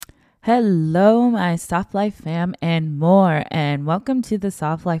Hello, my Soft Life fam, and more, and welcome to the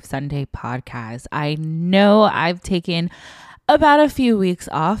Soft Life Sunday podcast. I know I've taken about a few weeks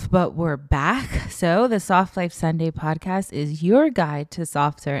off, but we're back. So, the Soft Life Sunday podcast is your guide to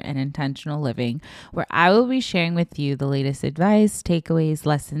softer and intentional living, where I will be sharing with you the latest advice, takeaways,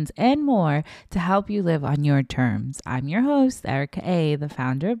 lessons, and more to help you live on your terms. I'm your host, Erica A., the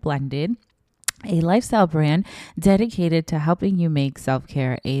founder of Blended, a lifestyle brand dedicated to helping you make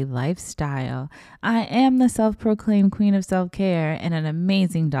self-care a lifestyle. I am the self-proclaimed queen of self-care and an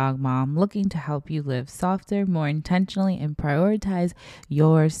amazing dog mom looking to help you live softer, more intentionally, and prioritize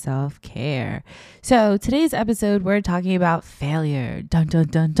your self-care. So today's episode, we're talking about failure. Dun, dun,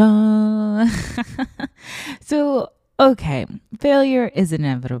 dun, dun. Okay, failure is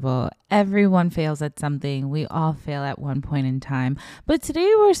inevitable. Everyone fails at something. We all fail at one point in time. But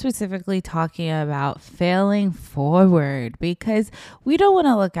today we're specifically talking about failing forward because we don't want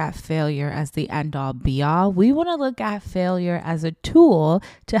to look at failure as the end all be all. We want to look at failure as a tool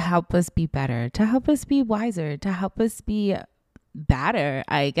to help us be better, to help us be wiser, to help us be better,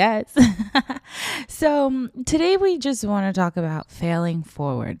 I guess. So today we just want to talk about failing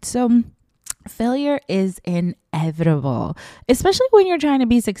forward. Failure is inevitable, especially when you're trying to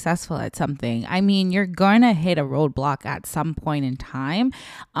be successful at something. I mean, you're going to hit a roadblock at some point in time.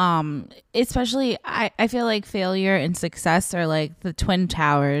 Especially, I feel like failure and success are like the twin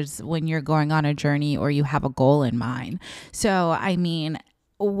towers when you're going on a journey or you have a goal in mind. So, I mean,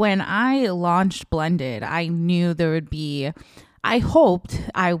 when I launched Blended, I knew there would be I hoped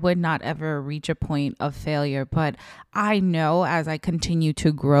I would not ever reach a point of failure, but I know as I continue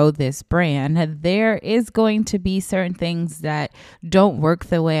to grow this brand, there is going to be certain things that don't work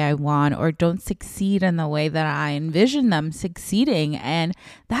the way I want or don't succeed in the way that I envision them succeeding. And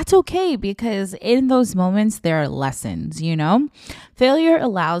that's okay because in those moments, there are lessons, you know? Failure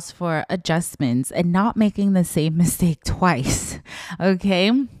allows for adjustments and not making the same mistake twice,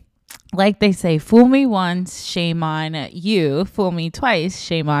 okay? Like they say, fool me once, shame on you. Fool me twice,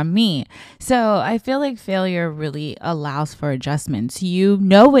 shame on me. So I feel like failure really allows for adjustments. You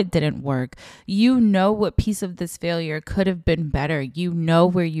know it didn't work. You know what piece of this failure could have been better. You know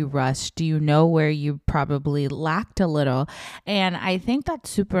where you rushed. You know where you probably lacked a little. And I think that's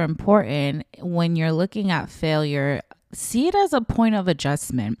super important when you're looking at failure. See it as a point of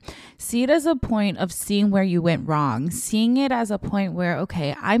adjustment. See it as a point of seeing where you went wrong. Seeing it as a point where,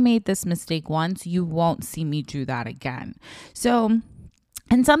 okay, I made this mistake once. You won't see me do that again. So,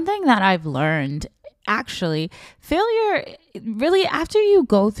 and something that I've learned actually, failure really, after you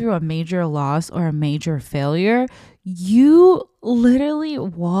go through a major loss or a major failure, you literally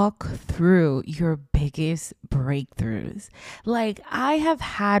walk through your biggest breakthroughs. Like, I have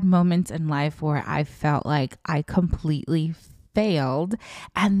had moments in life where I felt like I completely failed.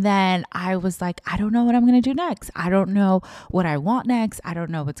 And then I was like, I don't know what I'm going to do next. I don't know what I want next. I don't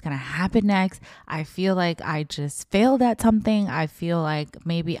know what's going to happen next. I feel like I just failed at something. I feel like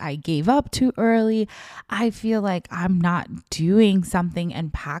maybe I gave up too early. I feel like I'm not doing something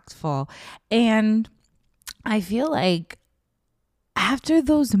impactful. And I feel like after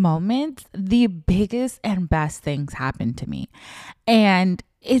those moments, the biggest and best things happen to me. And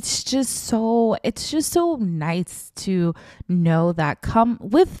it's just so nice to know that come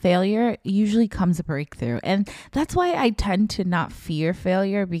with failure usually comes a breakthrough. And that's why I tend to not fear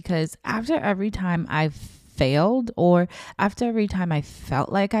failure, because after every time I've failed or after every time I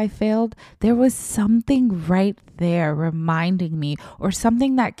felt like I failed, there was something right there reminding me, or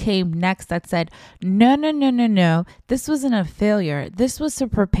something that came next that said, no, this wasn't a failure. This was to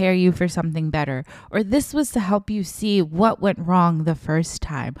prepare you for something better, or this was to help you see what went wrong the first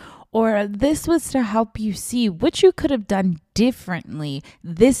time, or this was to help you see what you could have done differently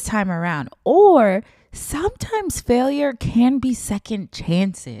this time around. Or sometimes failure can be second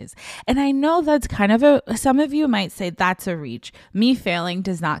chances. And I know that's kind of some of you might say that's a reach. Me failing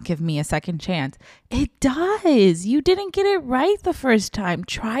does not give me a second chance. It does. You didn't get it right the first time.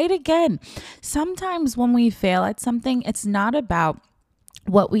 Try it again. Sometimes when we fail at something, it's not about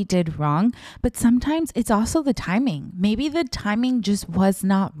what we did wrong, but sometimes it's also the timing. Maybe the timing just was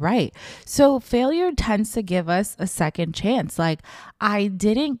not right. So failure tends to give us a second chance. Like, I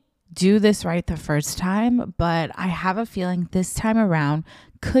didn't do this right the first time, but I have a feeling this time around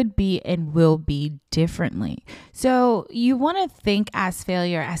could be and will be differently. So you want to think as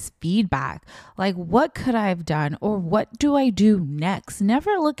failure as feedback. Like, what could I have done, or what do I do next?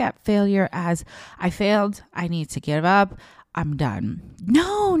 Never look at failure as I failed, I need to give up, I'm done.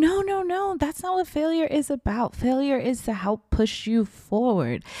 No, no, no, no. That's not what failure is about. Failure is to help push you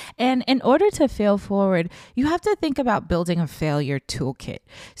forward. And in order to fail forward, you have to think about building a failure toolkit.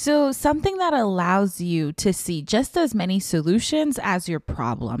 So, something that allows you to see just as many solutions as your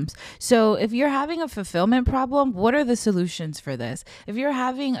problems. So, if you're having a fulfillment problem, what are the solutions for this? If you're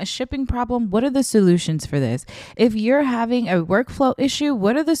having a shipping problem, what are the solutions for this? If you're having a workflow issue,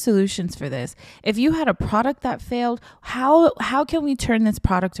 what are the solutions for this? If you had a product that failed, how can we turn this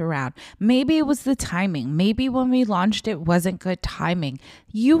product around? Maybe it was the timing. Maybe when we launched it wasn't good timing.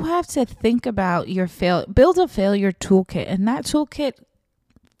 You have to think about your build a failure toolkit, and that toolkit,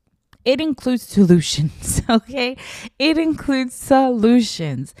 it includes solutions, okay? It includes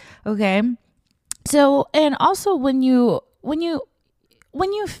solutions, okay? So, and also when you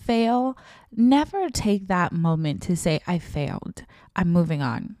fail, never take that moment to say, I failed, I'm moving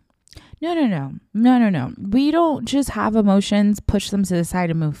on. No, no, no, no, no, no. We don't just have emotions, push them to the side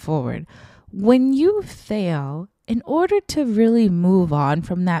and move forward. When you fail, in order to really move on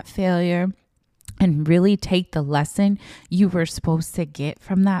from that failure and really take the lesson you were supposed to get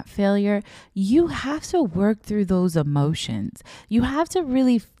from that failure, you have to work through those emotions. You have to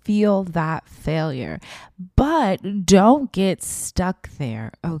really feel that failure, but don't get stuck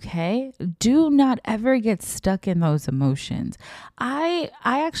there, okay? Do not ever get stuck in those emotions. I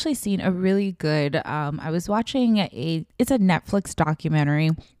actually seen a really good, I was watching it's a Netflix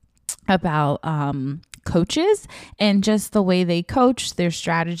documentary about coaches and just the way they coach, their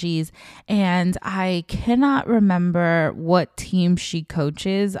strategies. And I cannot remember what team she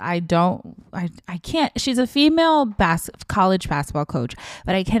coaches. I can't, she's a female college basketball coach,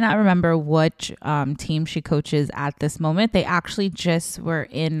 but I cannot remember which team she coaches at this moment. They actually just were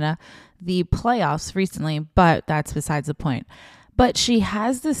in the playoffs recently, but that's besides the point. But she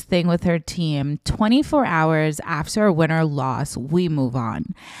has this thing with her team, 24 hours after a win or loss, we move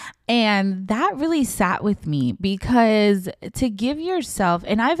on. And that really sat with me because to give yourself,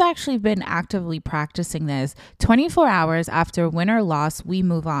 and I've actually been actively practicing this, 24 hours after win or loss, we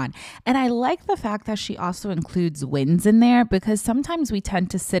move on. And I like the fact that she also includes wins in there because sometimes we tend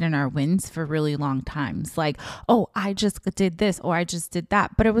to sit in our wins for really long times. Like, oh, I just did this or I just did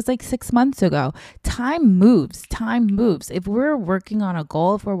that. But it was like 6 months ago. Time moves. Time moves. If we're working on a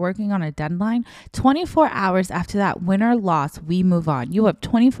goal, if we're working on a deadline, 24 hours after that win or loss, we move on. You have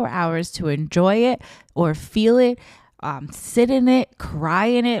 24 hours to enjoy it or feel it, sit in it, cry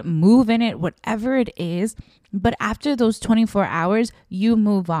in it, move in it, whatever it is. But after those 24 hours, you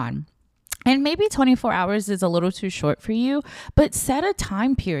move on. And maybe 24 hours is a little too short for you, but set a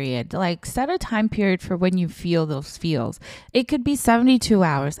time period, like set a time period for when you feel those feels. It could be 72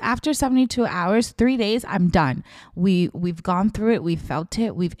 hours. After 72 hours, 3 days, I'm done. We've gone through it. We've felt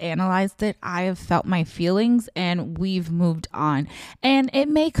it. We've analyzed it. I have felt my feelings and we've moved on. And it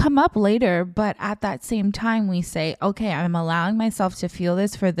may come up later, but at that same time, we say, okay, I'm allowing myself to feel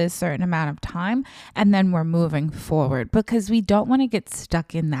this for this certain amount of time. And then we're moving forward because we don't want to get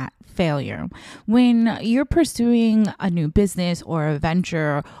stuck in that failure. When you're pursuing a new business or a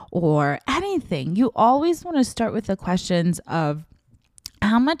venture or anything, you always want to start with the questions of,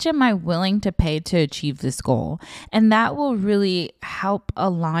 how much am I willing to pay to achieve this goal? And that will really help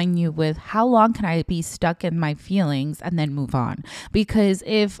align you with how long can I be stuck in my feelings and then move on? Because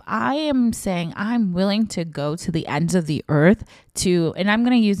if I am saying I'm willing to go to the ends of the earth and I'm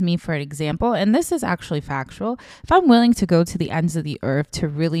going to use me for an example, and this is actually factual. If I'm willing to go to the ends of the earth to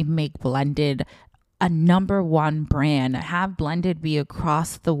really make Blended a number one brand, have Blended be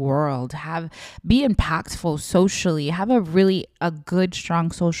across the world, be impactful socially, have a good, strong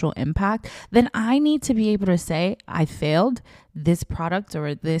social impact, then I need to be able to say, I failed, this product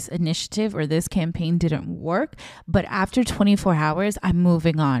or this initiative or this campaign didn't work, but after 24 hours, I'm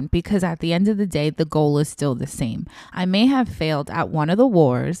moving on because at the end of the day, the goal is still the same. I may have failed at one of the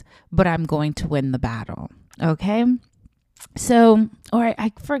wars, but I'm going to win the battle. Okay? So, or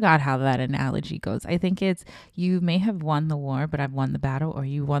I forgot how that analogy goes. I think it's you may have won the war, but I've won the battle, or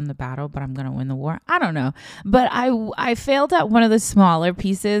you won the battle, but I'm going to win the war. I don't know. But I failed at one of the smaller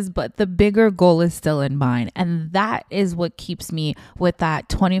pieces, but the bigger goal is still in mind. And that is what keeps me with that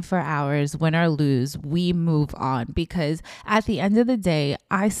 24 hours, win or lose, we move on. Because at the end of the day,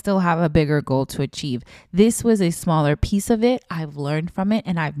 I still have a bigger goal to achieve. This was a smaller piece of it. I've learned from it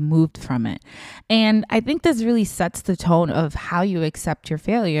and I've moved from it. And I think this really sets the tone of how you accept your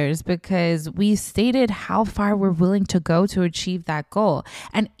failures, because we stated how far we're willing to go to achieve that goal.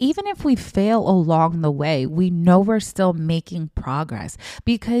 And even if we fail along the way, we know we're still making progress,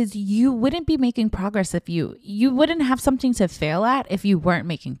 because you wouldn't be making progress if you wouldn't have something to fail at if you weren't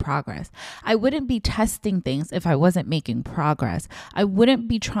making progress. I wouldn't be testing things if I wasn't making progress. I wouldn't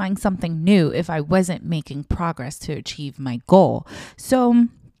be trying something new if I wasn't making progress to achieve my goal. So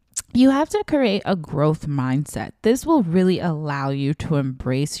you have to create a growth mindset. This will really allow you to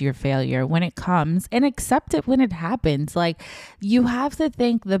embrace your failure when it comes and accept it when it happens. Like, you have to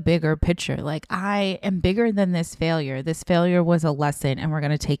think the bigger picture. Like, I am bigger than this failure. This failure was a lesson and we're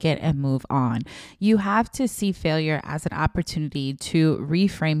going to take it and move on. You have to see failure as an opportunity to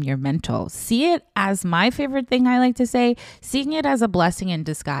reframe your mental. See it as, my favorite thing I like to say, seeing it as a blessing in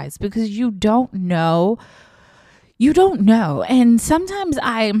disguise, because you don't know. And sometimes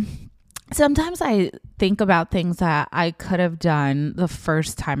I think about things that I could have done the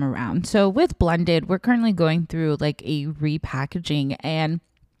first time around. So with Blended, we're currently going through like a repackaging, and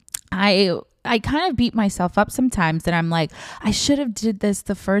I kind of beat myself up sometimes, and I'm like, I should have did this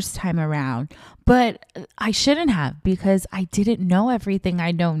the first time around, but I shouldn't have, because I didn't know everything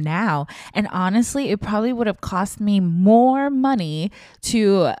I know now. And honestly, it probably would have cost me more money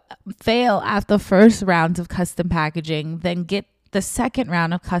to fail at the first round of custom packaging than get the second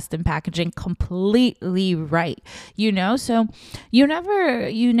round of custom packaging completely right, So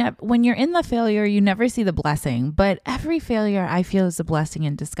when you're in the failure, you never see the blessing, but every failure I feel is a blessing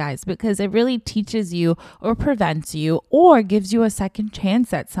in disguise, because it really teaches you or prevents you or gives you a second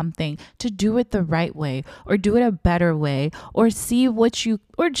chance at something, to do it the right way or do it a better way, or see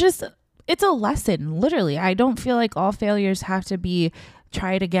it's a lesson. Literally, I don't feel like all failures have to be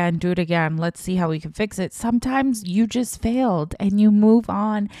try it again, do it again, let's see how we can fix it. Sometimes you just failed and you move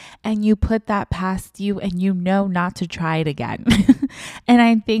on and you put that past you, and you know not to try it again. And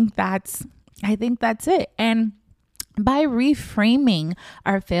I think that's it. And by reframing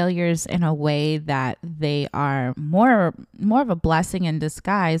our failures in a way that they are more of a blessing in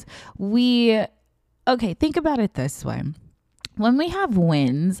disguise, think about it this way. When we have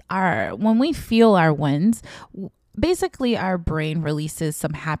wins, when we feel our wins, basically our brain releases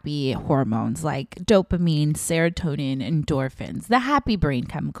some happy hormones like dopamine, serotonin, endorphins, the happy brain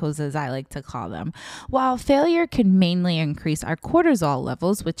chemicals, as I like to call them. While failure can mainly increase our cortisol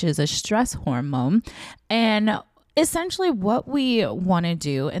levels, which is a stress hormone. And essentially what we want to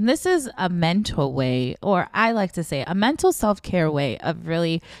do, and this is a mental way, or I like to say a mental self-care way of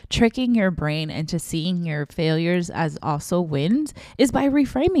really tricking your brain into seeing your failures as also wins, is by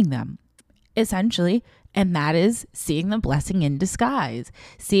reframing them, essentially. And that is seeing the blessing in disguise,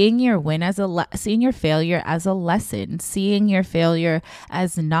 seeing your win as seeing your failure as a lesson, seeing your failure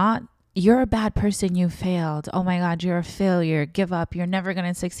as not, you're a bad person, you failed. Oh my God, you're a failure. Give up. You're never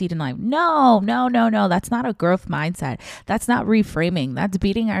going to succeed in life. No. That's not a growth mindset. That's not reframing. That's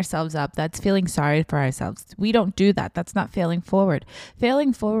beating ourselves up. That's feeling sorry for ourselves. We don't do that. That's not failing forward.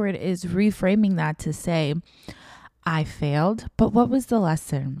 Failing forward is reframing that to say, I failed, but what was the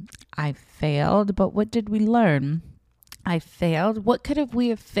lesson? I failed, but what did we learn? I failed. What we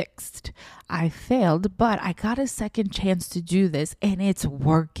have fixed? I failed, but I got a second chance to do this and it's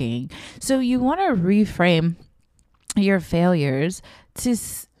working. So you want to reframe your failures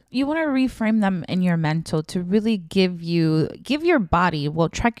you want to reframe them in your mental to really give your body,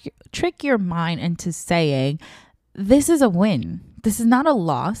 trick your mind into saying, this is a win. This is not a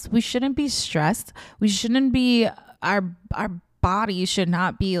loss. We shouldn't be stressed. We shouldn't be, our body should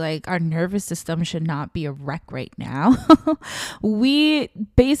not be like, our nervous system should not be a wreck right now. We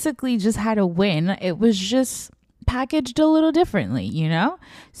basically just had a win. It was just packaged a little differently,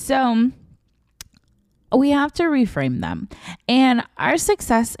 So we have to reframe them. And our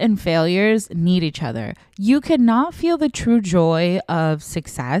success and failures need each other. You cannot feel the true joy of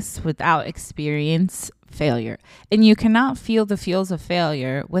success without experience failure. And you cannot feel the feels of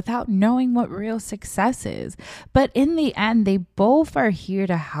failure without knowing what real success is. But in the end, they both are here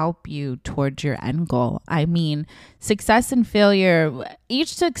to help you towards your end goal. I mean, success and failure,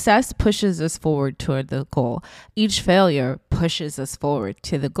 each success pushes us forward toward the goal. Each failure pushes us forward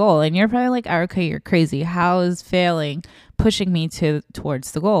to the goal. And you're probably like, Erica, you're crazy. How is failing pushing me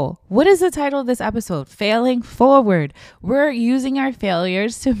towards the goal? What is the title of this episode? Failing forward. We're using our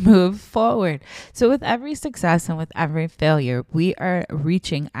failures to move forward. So with every success and with every failure, we are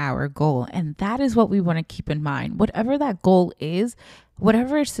reaching our goal. And that is what we want to keep in mind. Whatever that goal is,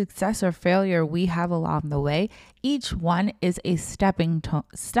 whatever success or failure we have along the way, each one is a stepping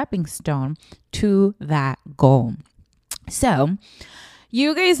stone to that goal. So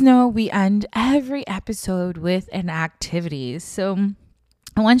You guys know we end every episode with an activity. So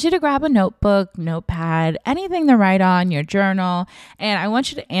I want you to grab a notebook, notepad, anything to write on, your journal, and I want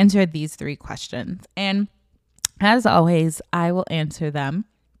you to answer these 3 questions. And as always, I will answer them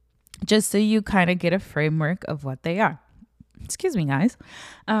just so you kind of get a framework of what they are. Excuse me, guys.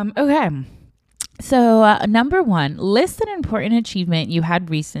 Okay. So, number 1, list an important achievement you had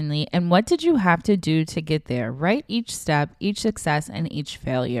recently and what did you have to do to get there? Write each step, each success, and each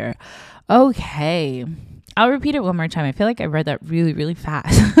failure. Okay. I'll repeat it one more time. I feel like I read that really, really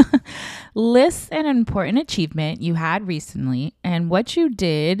fast. List an important achievement you had recently and what you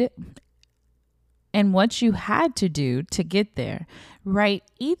did and what you had to do to get there. Write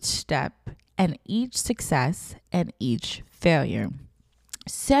each step and each success and each failure.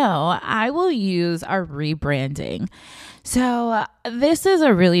 So I will use our rebranding. So this is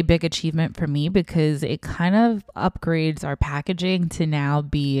a really big achievement for me because it kind of upgrades our packaging to now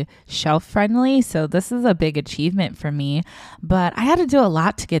be shelf friendly. So this is a big achievement for me, but I had to do a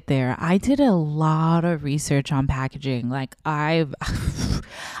lot to get there. I did a lot of research on packaging. Like I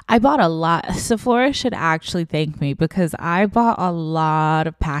bought a lot. Sephora should actually thank me because I bought a lot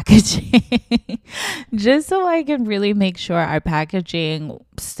of packaging just so I can really make sure our packaging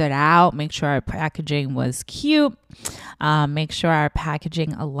stood out, make sure our packaging was cute, make sure our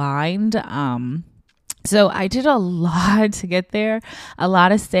packaging aligned. So I did a lot to get there, a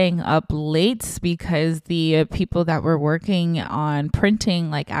lot of staying up late because the people that were working on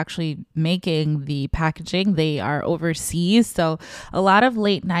printing, like actually making the packaging, they are overseas. So a lot of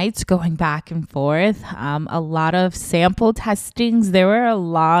late nights going back and forth, a lot of sample testings. There were a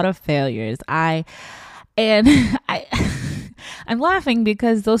lot of failures. I'm laughing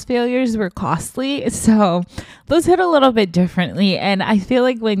because those failures were costly. So those hit a little bit differently. And I feel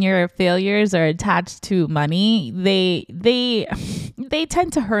like when your failures are attached to money, they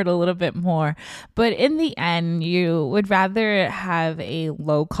tend to hurt a little bit more. But in the end, you would rather have a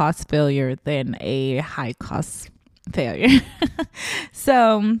low cost failure than a high cost failure.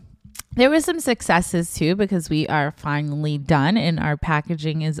 So there were some successes too because we are finally done and our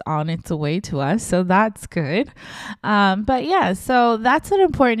packaging is on its way to us. So that's good. But yeah, so that's an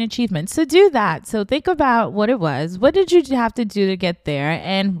important achievement. So do that. So think about what it was. What did you have to do to get there?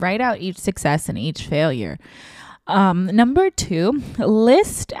 And write out each success and each failure. Number 2,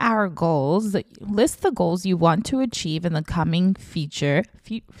 list our goals. List the goals you want to achieve in the coming future.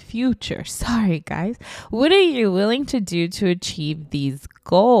 Sorry, guys. What are you willing to do to achieve these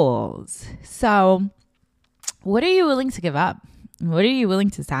goals? So, what are you willing to give up? What are you willing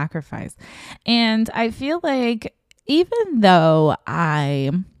to sacrifice? And I feel like even though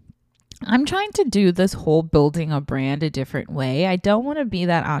I'm trying to do this whole building a brand a different way. I don't want to be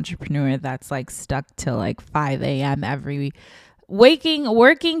that entrepreneur that's like stuck till like 5 a.m.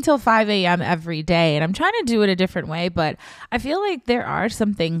 working till 5 a.m. every day. And I'm trying to do it a different way, but I feel like there are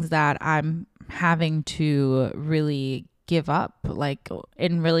some things that I'm having to really give up, like,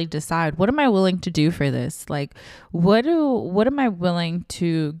 and really decide, what am I willing to do for this? Like, what am I willing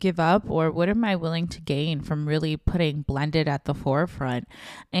to give up, or what am I willing to gain from really putting Blended at the forefront?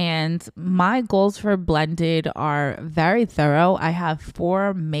 And my goals for Blended are very thorough. I have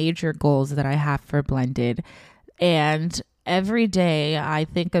 4 major goals that I have for Blended. And every day I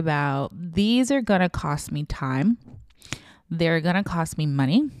think about, these are going to cost me time. They're going to cost me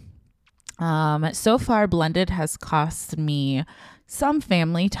money. So far, Blended has cost me some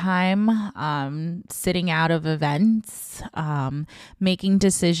family time, sitting out of events, making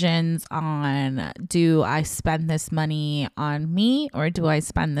decisions on, do I spend this money on me or do I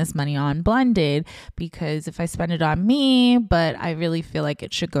spend this money on Blended? Because if I spend it on me, but I really feel like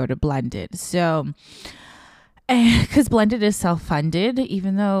it should go to Blended. So, because Blended is self-funded,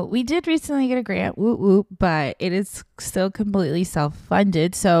 even though we did recently get a grant, but it is still completely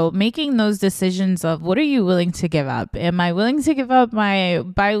self-funded. So making those decisions of, what are you willing to give up? Am I willing to give up my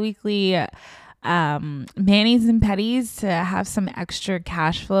bi-weekly manis and petties to have some extra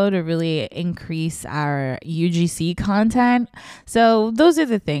cash flow to really increase our UGC content? So those are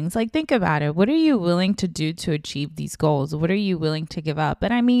the things. Like, think about it. What are you willing to do to achieve these goals? What are you willing to give up?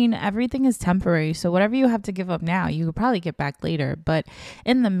 And I mean, everything is temporary. So whatever you have to give up now, you could probably get back later. But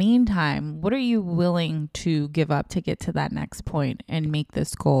in the meantime, what are you willing to give up to get to that next point and make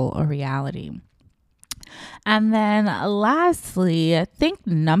this goal a reality? And then lastly, think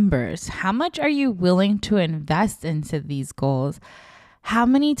numbers. How much are you willing to invest into these goals? How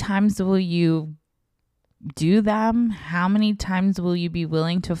many times will you do them? How many times will you be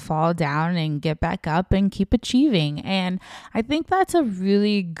willing to fall down and get back up and keep achieving? And I think that's a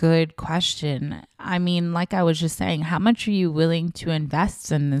really good question. I mean, like I was just saying, how much are you willing to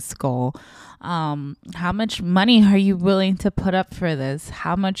invest in this goal? How much money are you willing to put up for this?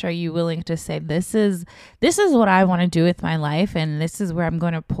 How much are you willing to say, this is what I want to do with my life, and this is where I'm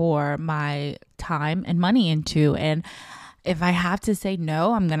going to pour my time and money into? And if I have to say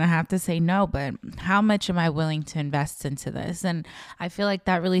no, I'm going to have to say no, but how much am I willing to invest into this? And I feel like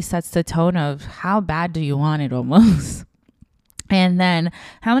that really sets the tone of how bad do you want it almost. And then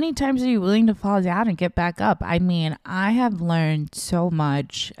how many times are you willing to fall down and get back up? I mean, I have learned so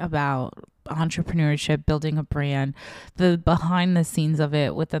much about entrepreneurship, building a brand, the behind the scenes of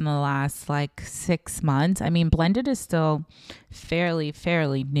it within the last like 6 months. I mean, Blended is still fairly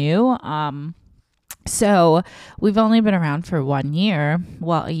new. So we've only been around for 1 year.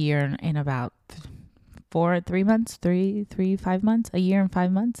 Well, a year in about 5 months, a year and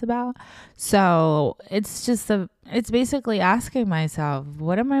 5 months about. So it's basically asking myself,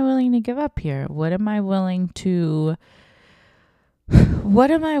 what am I willing to give up here? How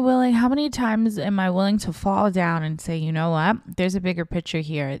many times am I willing to fall down and say, you know what, there's a bigger picture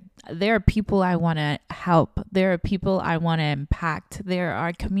here. There are people I want to help. There are people I want to impact. There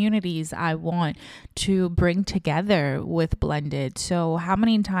are communities I want to bring together with Blended. So how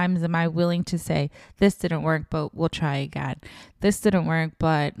many times am I willing to say, this didn't work, but we'll try again. This didn't work,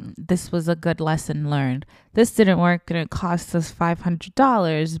 but this was a good lesson learned. This didn't work and it cost us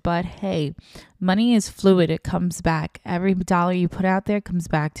 $500, but hey, money is fluid. It comes back. Every dollar you put out there comes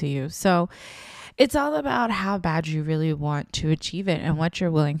back to you. So it's all about how bad you really want to achieve it and what you're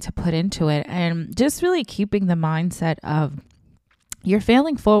willing to put into it. And just really keeping the mindset of you're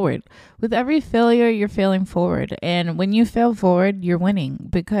failing forward. With every failure, you're failing forward. And when you fail forward, you're winning,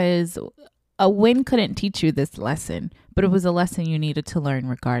 because a win couldn't teach you this lesson, but it was a lesson you needed to learn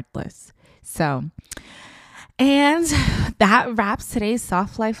regardless. And that wraps today's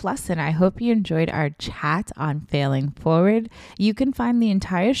Soft Life lesson. I hope you enjoyed our chat on failing forward. You can find the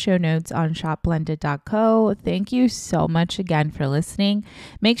entire show notes on shopblended.co. Thank you so much again for listening.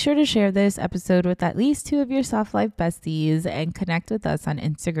 Make sure to share this episode with at least 2 of your Soft Life besties and connect with us on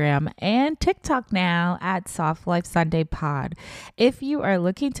Instagram and TikTok now at Soft Life Sunday Pod. If you are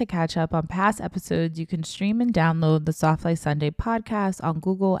looking to catch up on past episodes, you can stream and download the Soft Life Sunday podcast on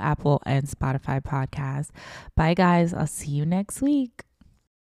Google, Apple, and Spotify podcasts. Bye, guys. I'll see you next week.